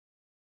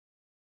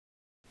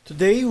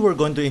Today we're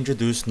going to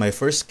introduce my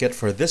first kit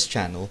for this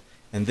channel,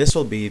 and this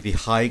will be the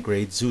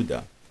high-grade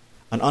Zudah,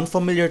 an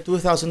unfamiliar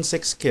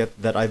 2006 kit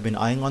that I've been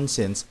eyeing on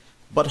since,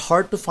 but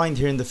hard to find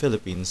here in the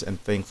Philippines,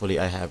 and thankfully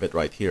I have it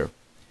right here.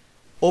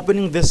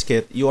 Opening this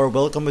kit, you are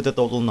welcome with a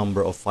total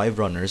number of 5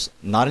 runners,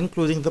 not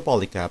including the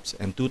polycaps,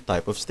 and 2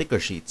 types of sticker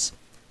sheets,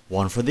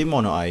 one for the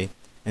mono eye,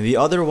 and the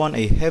other one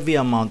a heavy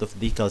amount of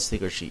decal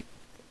sticker sheet.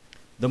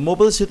 The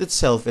mobile suit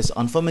itself is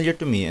unfamiliar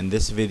to me, and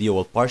this video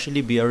will partially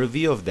be a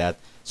review of that,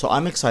 so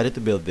I'm excited to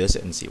build this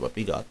and see what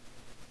we got.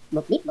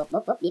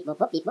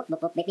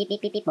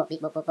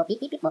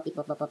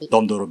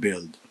 Domdoro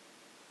build.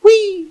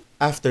 Whee!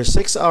 After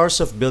 6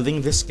 hours of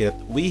building this kit,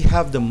 we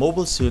have the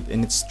mobile suit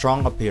in its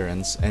strong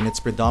appearance, and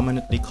it's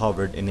predominantly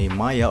covered in a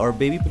Maya or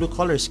baby blue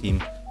color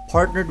scheme,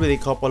 partnered with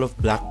a couple of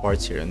black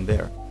parts here and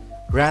there.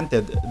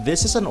 Granted,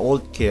 this is an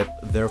old kit,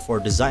 therefore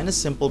design is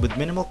simple with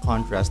minimal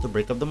contrast to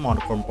break up the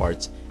monochrome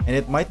parts, and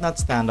it might not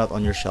stand out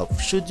on your shelf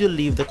should you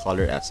leave the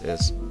color as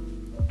is.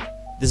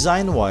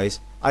 Design-wise,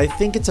 I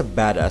think it's a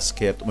badass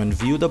kit when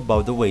viewed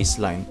above the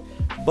waistline,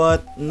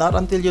 but not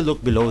until you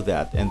look below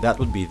that, and that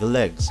would be the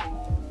legs.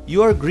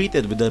 You are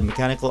greeted with a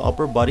mechanical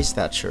upper body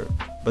stature,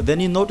 but then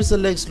you notice the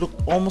legs look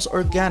almost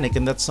organic,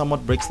 and that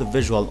somewhat breaks the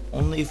visual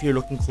only if you're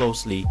looking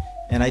closely,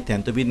 and I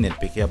tend to be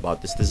nitpicky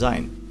about this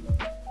design.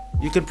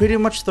 You can pretty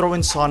much throw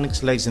in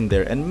Sonic's legs in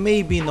there and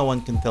maybe no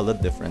one can tell the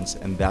difference,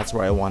 and that's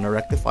where I want to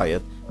rectify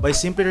it by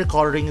simply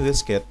recoloring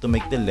this kit to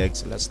make the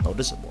legs less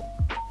noticeable.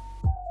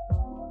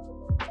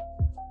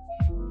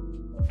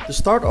 To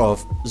start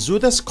off,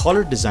 Zudah's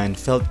color design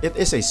felt it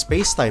is a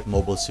space type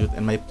mobile suit,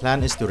 and my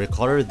plan is to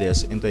recolor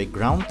this into a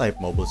ground type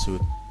mobile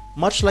suit,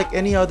 much like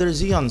any other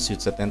Xeon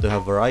suits that tend to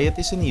have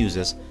varieties in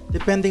uses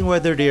depending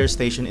whether they are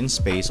stationed in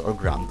space or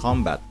ground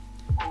combat.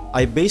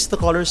 I based the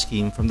color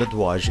scheme from the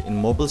Dwaj in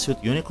Mobile Suit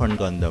Unicorn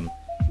Gundam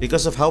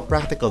because of how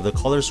practical the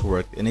colors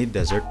worked in a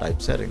desert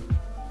type setting.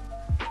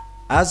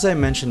 As I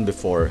mentioned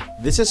before,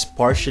 this is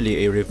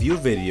partially a review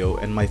video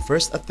and my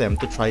first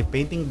attempt to try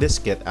painting this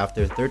kit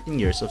after 13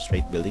 years of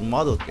straight building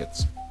model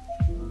kits.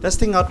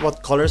 Testing out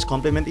what colors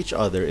complement each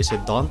other is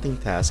a daunting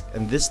task,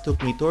 and this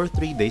took me 2 or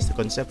 3 days to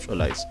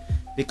conceptualize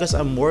because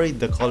I'm worried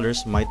the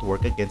colors might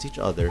work against each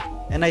other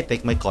and I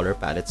take my color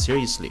palette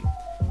seriously.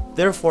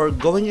 Therefore,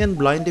 going in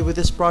blindly with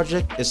this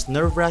project is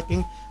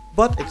nerve-wracking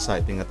but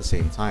exciting at the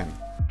same time.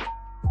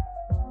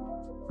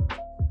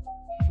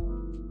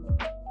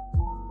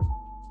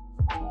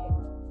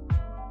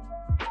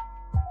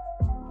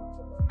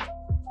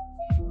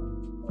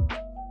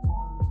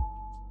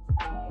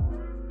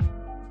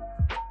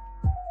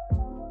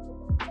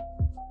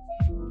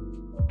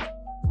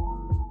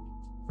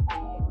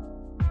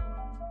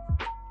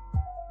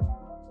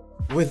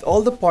 With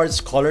all the parts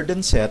colored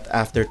and set,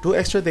 after 2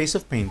 extra days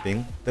of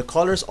painting, the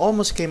colors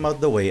almost came out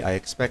the way I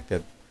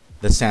expected.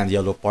 The sand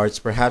yellow parts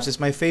perhaps is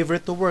my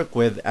favorite to work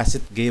with as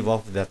it gave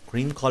off that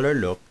cream color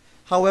look.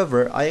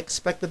 However, I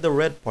expected the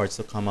red parts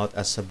to come out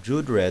as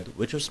subdued red,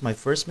 which was my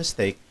first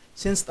mistake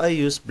since I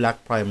used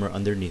black primer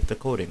underneath the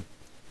coating.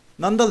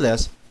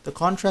 Nonetheless, the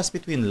contrast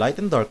between light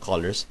and dark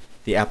colors,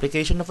 the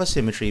application of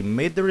asymmetry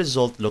made the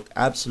result look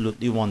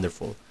absolutely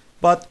wonderful,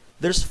 but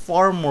there's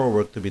far more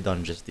work to be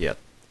done just yet.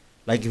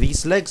 Like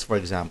these legs, for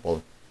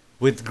example.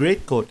 With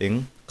great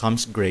coating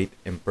comes great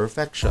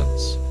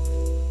imperfections.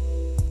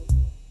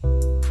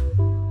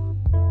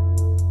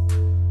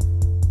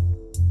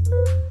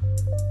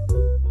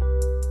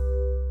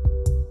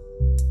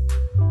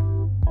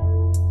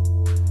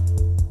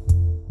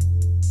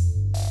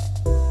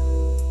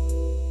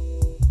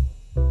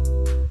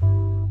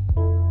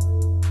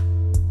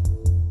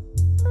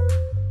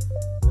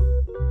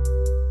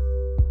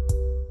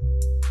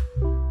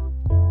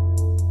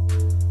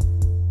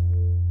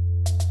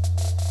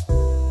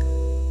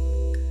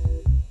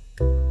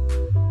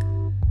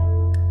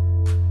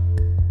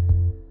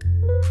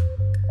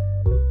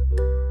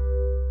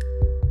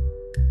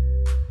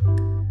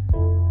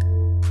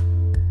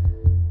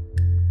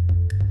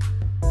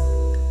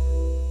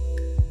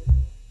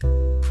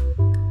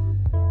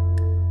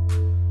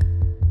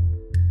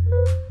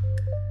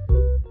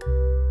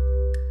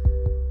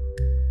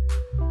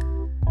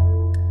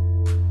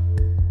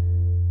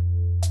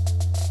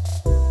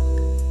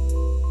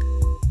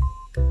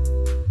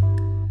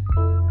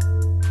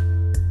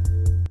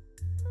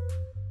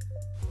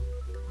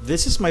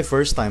 This is my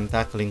first time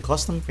tackling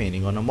custom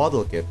painting on a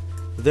model kit.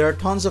 There are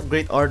tons of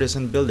great artists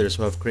and builders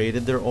who have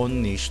created their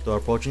own niche to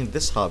approaching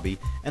this hobby,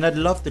 and I'd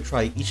love to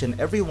try each and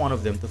every one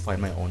of them to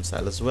find my own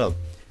style as well.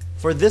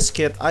 For this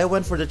kit, I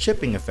went for the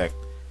chipping effect.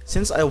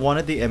 Since I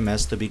wanted the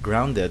MS to be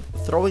grounded,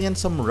 throwing in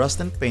some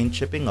rust and paint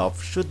chipping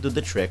off should do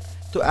the trick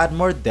to add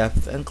more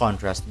depth and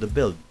contrast to the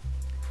build.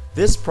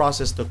 This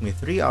process took me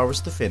 3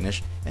 hours to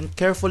finish, and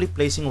carefully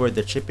placing where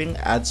the chipping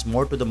adds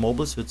more to the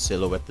mobile suit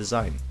silhouette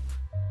design.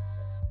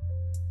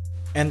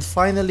 And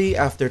finally,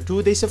 after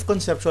 2 days of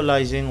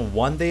conceptualizing,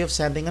 1 day of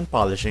sanding and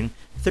polishing,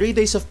 3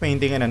 days of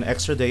painting and an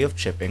extra day of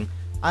chipping,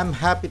 I'm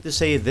happy to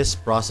say this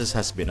process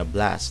has been a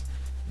blast.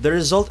 The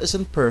result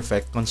isn't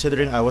perfect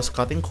considering I was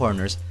cutting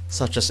corners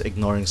such as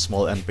ignoring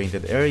small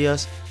unpainted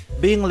areas,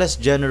 being less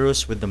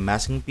generous with the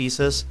masking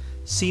pieces,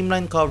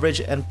 seamline coverage,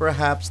 and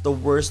perhaps the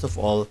worst of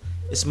all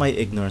is my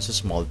ignorance of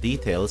small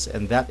details,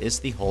 and that is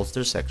the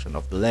holster section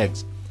of the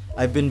legs.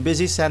 I've been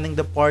busy sanding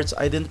the parts,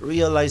 I didn't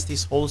realize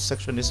this whole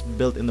section is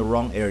built in the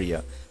wrong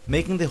area,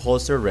 making the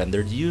holster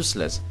rendered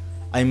useless.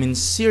 I mean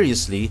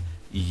seriously,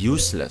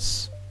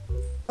 useless.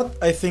 But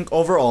I think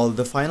overall,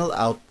 the final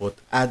output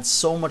adds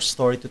so much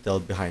story to tell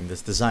behind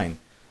this design.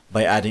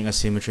 By adding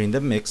asymmetry in the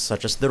mix,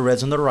 such as the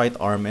reds on the right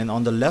arm and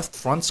on the left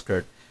front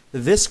skirt,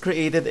 this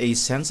created a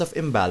sense of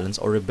imbalance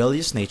or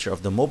rebellious nature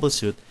of the mobile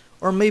suit,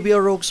 or maybe a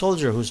rogue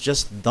soldier who's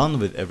just done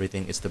with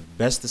everything is the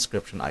best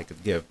description I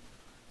could give.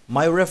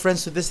 My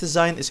reference to this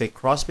design is a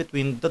cross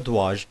between the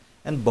Douage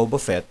and Boba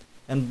Fett,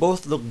 and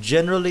both look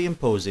generally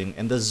imposing,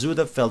 and the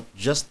Zudah felt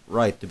just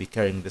right to be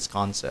carrying this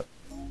concept.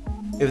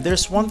 If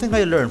there's one thing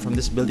I learned from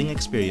this building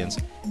experience,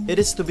 it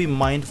is to be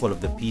mindful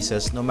of the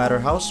pieces no matter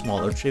how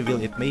small or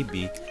trivial it may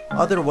be,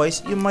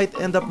 otherwise you might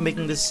end up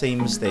making the same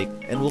mistake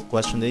and will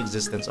question the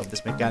existence of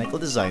this mechanical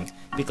design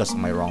because of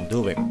my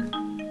wrongdoing.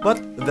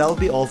 But that'll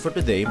be all for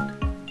today.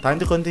 Time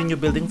to continue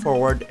building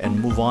forward and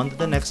move on to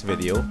the next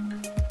video.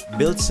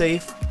 Build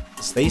safe,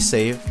 stay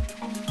safe,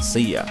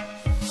 see ya!